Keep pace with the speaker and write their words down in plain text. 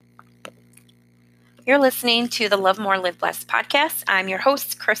You're listening to the Love More, Live Less podcast. I'm your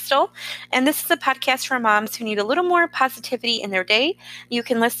host, Crystal, and this is a podcast for moms who need a little more positivity in their day. You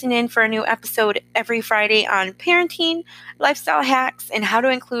can listen in for a new episode every Friday on parenting, lifestyle hacks, and how to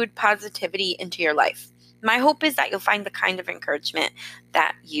include positivity into your life. My hope is that you'll find the kind of encouragement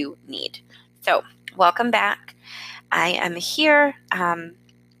that you need. So, welcome back. I am here.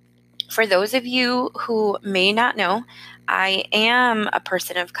 For those of you who may not know, I am a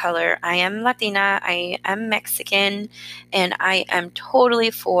person of color. I am Latina. I am Mexican, and I am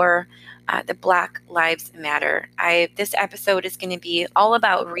totally for the Black Lives Matter. This episode is going to be all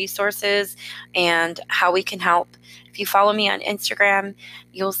about resources and how we can help. If you follow me on Instagram,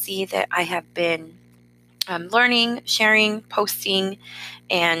 you'll see that I have been learning, sharing, posting,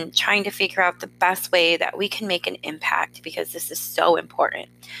 and trying to figure out the best way that we can make an impact because this is so important.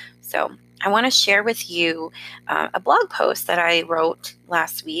 So I want to share with you a blog post that I wrote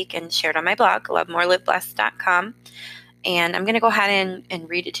last week and shared on my blog, lovemoreliveblessed.com. And I'm going to go ahead and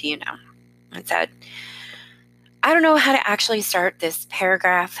read it to you now. It said, I don't know how to actually start this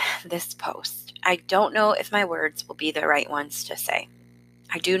paragraph, this post. I don't know if my words will be the right ones to say.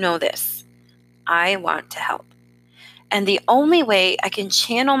 I do know this. I want to help. And the only way I can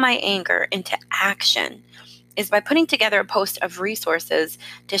channel my anger into action is by putting together a post of resources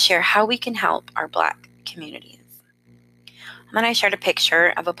to share how we can help our Black communities. And then I shared a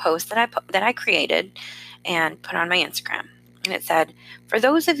picture of a post that I created and put on my Instagram. And it said, for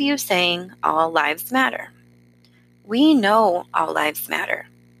those of you saying all lives matter, we know all lives matter,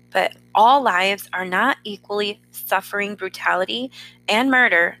 but all lives are not equally suffering brutality and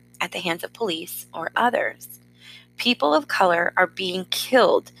murder at the hands of police or others. People of color are being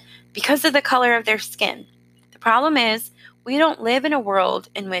killed because of the color of their skin. The problem is, we don't live in a world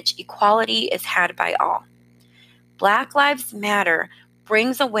in which equality is had by all. Black Lives Matter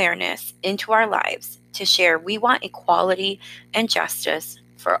brings awareness into our lives to share we want equality and justice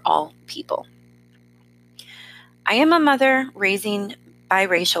for all people. I am a mother raising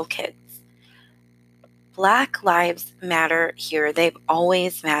biracial kids. Black Lives Matter here. They've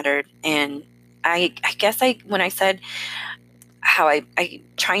always mattered. And I guess when I said how I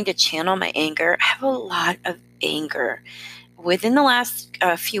trying to channel my anger, I have a lot of anger. Within the last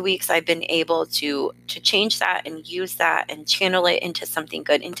few weeks, I've been able to change that and use that and channel it into something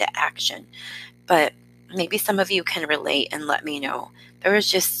good, into action. But maybe some of you can relate and let me know. There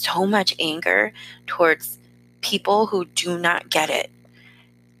was just so much anger towards people who do not get it.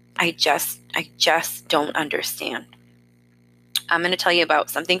 I just don't understand. I'm going to tell you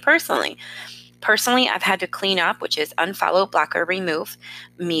about something personally. Personally, I've had to clean up, which is unfollow, block, or remove,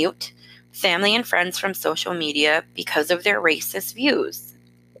 mute family and friends from social media because of their racist views.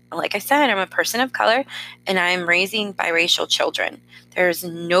 Like I said, I'm a person of color and I'm raising biracial children. There's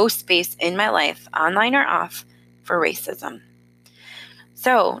no space in my life, online or off, for racism.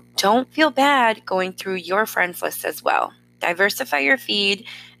 So don't feel bad going through your friends list as well. Diversify your feed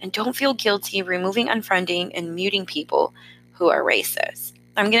and don't feel guilty removing, unfriending, and muting people who are racist.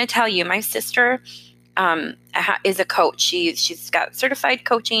 I'm going to tell you, my sister is a coach. She's got certified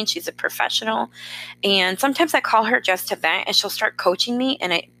coaching. She's a professional. And sometimes I call her just to vent and she'll start coaching me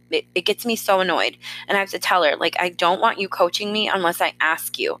and it gets me so annoyed. And I have to tell her, like, I don't want you coaching me unless I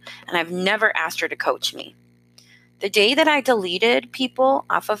ask you. And I've never asked her to coach me. The day that I deleted people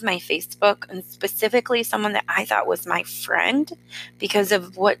off of my Facebook, and specifically someone that I thought was my friend because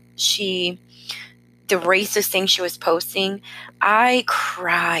of the racist thing she was posting, I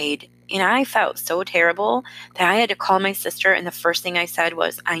cried. And I felt so terrible that I had to call my sister. And the first thing I said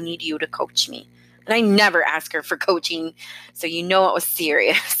was, I need you to coach me. And I never ask her for coaching. So you know it was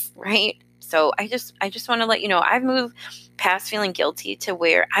serious, right? So I just want to let you know, I've moved past feeling guilty to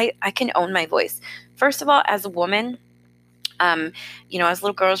where I can own my voice. First of all, as a woman, as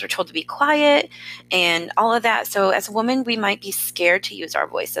little girls, we're told to be quiet and all of that. So as a woman, we might be scared to use our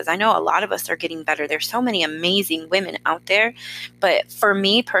voices. I know a lot of us are getting better. There's so many amazing women out there. But for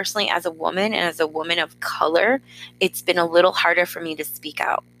me personally, as a woman and as a woman of color, it's been a little harder for me to speak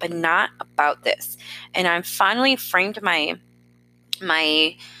out, but not about this. And I'm finally framed my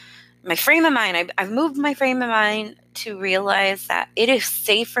frame of mind. I've moved my frame of mind to realize that it is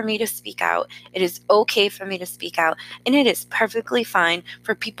safe for me to speak out. It is okay for me to speak out. And it is perfectly fine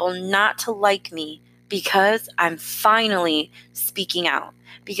for people not to like me because I'm finally speaking out.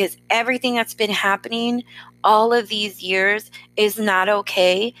 Because everything that's been happening all of these years is not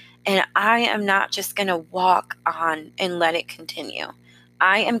okay. And I am not just going to walk on and let it continue.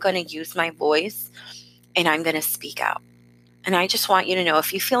 I am going to use my voice and I'm going to speak out. And I just want you to know,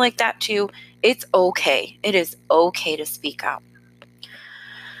 if you feel like that too, it's okay. It is okay to speak out.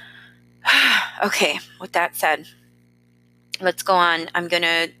 Okay, with that said, let's go on. I'm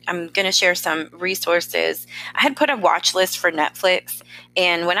gonna share some resources. I had put a watch list for Netflix,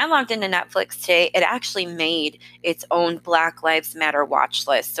 and when I logged into Netflix today, it actually made its own Black Lives Matter watch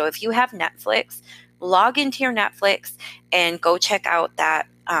list. So if you have Netflix, log into your Netflix and go check out that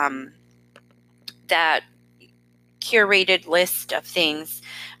curated list of things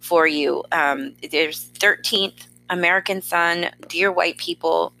for you. There's 13th American Son, Dear White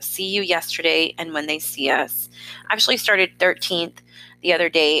People, See You Yesterday, and When They See Us. I actually started 13th the other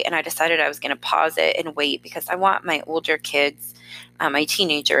day, and I decided I was going to pause it and wait because I want my older kids, my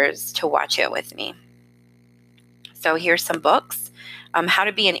teenagers, to watch it with me. So here's some books. How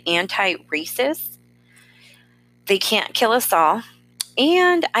to Be an Anti-Racist, They Can't Kill Us All,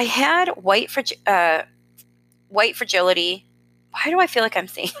 and I had White Fragility. Why do I feel like I'm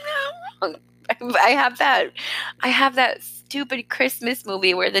saying that wrong? I have that stupid Christmas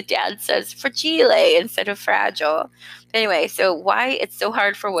movie where the dad says fragile instead of fragile. Anyway, so why it's so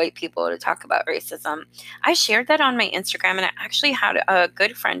hard for white people to talk about racism. I shared that on my Instagram, and I actually had a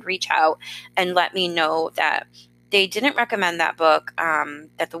good friend reach out and let me know that they didn't recommend that book,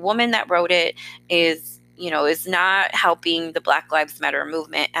 that the woman that wrote it is not helping the Black Lives Matter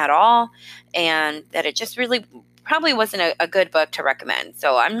movement at all, and that it just really probably wasn't a good book to recommend.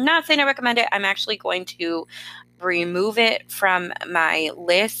 So I'm not saying I recommend it. I'm actually going to remove it from my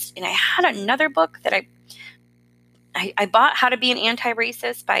list. And I had another book that I bought, How to Be an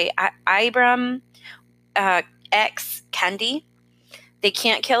Anti-Racist by Ibram X. Kendi. They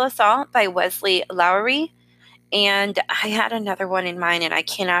Can't Kill Us All by Wesley Lowery. And I had another one in mind, and I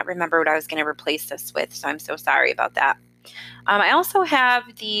cannot remember what I was going to replace this with. So I'm so sorry about that. I also have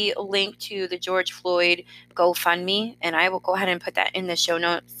the link to the George Floyd GoFundMe, and I will go ahead and put that in the show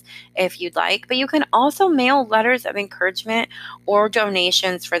notes if you'd like. But you can also mail letters of encouragement or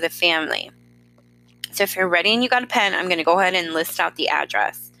donations for the family. So if you're ready and you got a pen, I'm going to go ahead and list out the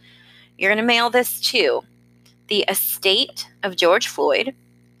address. You're going to mail this to the Estate of George Floyd,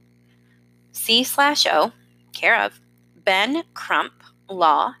 C/O, care of Ben Crump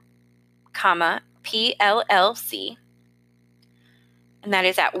Law, PLLC. And that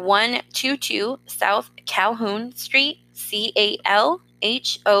is at 122 South Calhoun Street, CALHOUN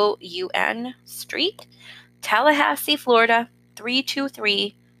Street, Tallahassee, Florida,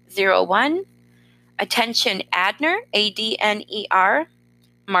 32301. Attention Adner, ADNER,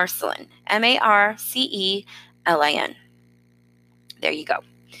 Marcelin, MARCELIN. There you go.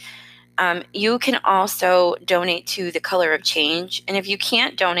 You can also donate to the Color of Change. And if you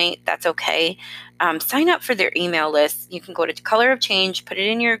can't donate, that's okay. Sign up for their email list. You can go to Color of Change, put it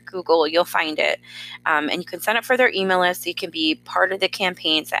in your Google, you'll find it. And you can sign up for their email list so you can be part of the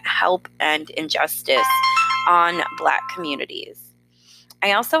campaigns that help end injustice on Black communities.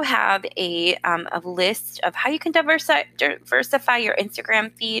 I also have a list of how you can diversify your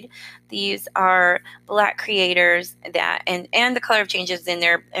Instagram feed. These are Black creators that, and the Color of Change is in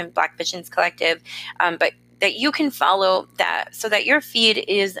there, and Black Visions Collective, but that you can follow that so that your feed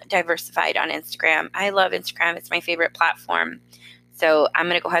is diversified on Instagram. I love Instagram. It's my favorite platform. So I'm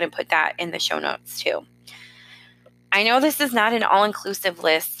going to go ahead and put that in the show notes too. I know this is not an all-inclusive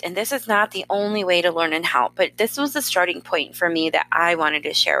list, and this is not the only way to learn and help, but this was the starting point for me that I wanted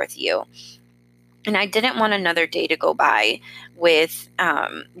to share with you. And I didn't want another day to go by with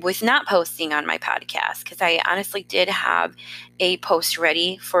not posting on my podcast, because I honestly did have a post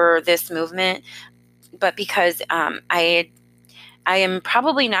ready for this movement, but because I am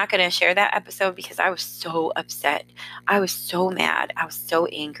probably not going to share that episode because I was so upset. I was so mad. I was so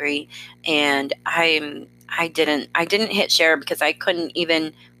angry, and I didn't hit share because I couldn't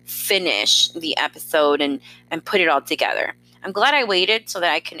even finish the episode and put it all together. I'm glad I waited so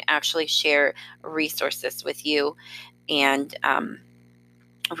that I can actually share resources with you, and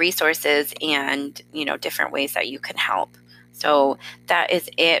different ways that you can help. So that is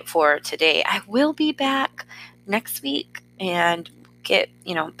it for today. I will be back next week and get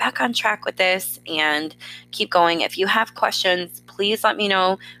back on track with this and keep going. If you have questions, please let me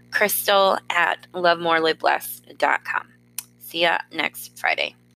know. Crystal at lovemoreliveless.com. See ya next Friday.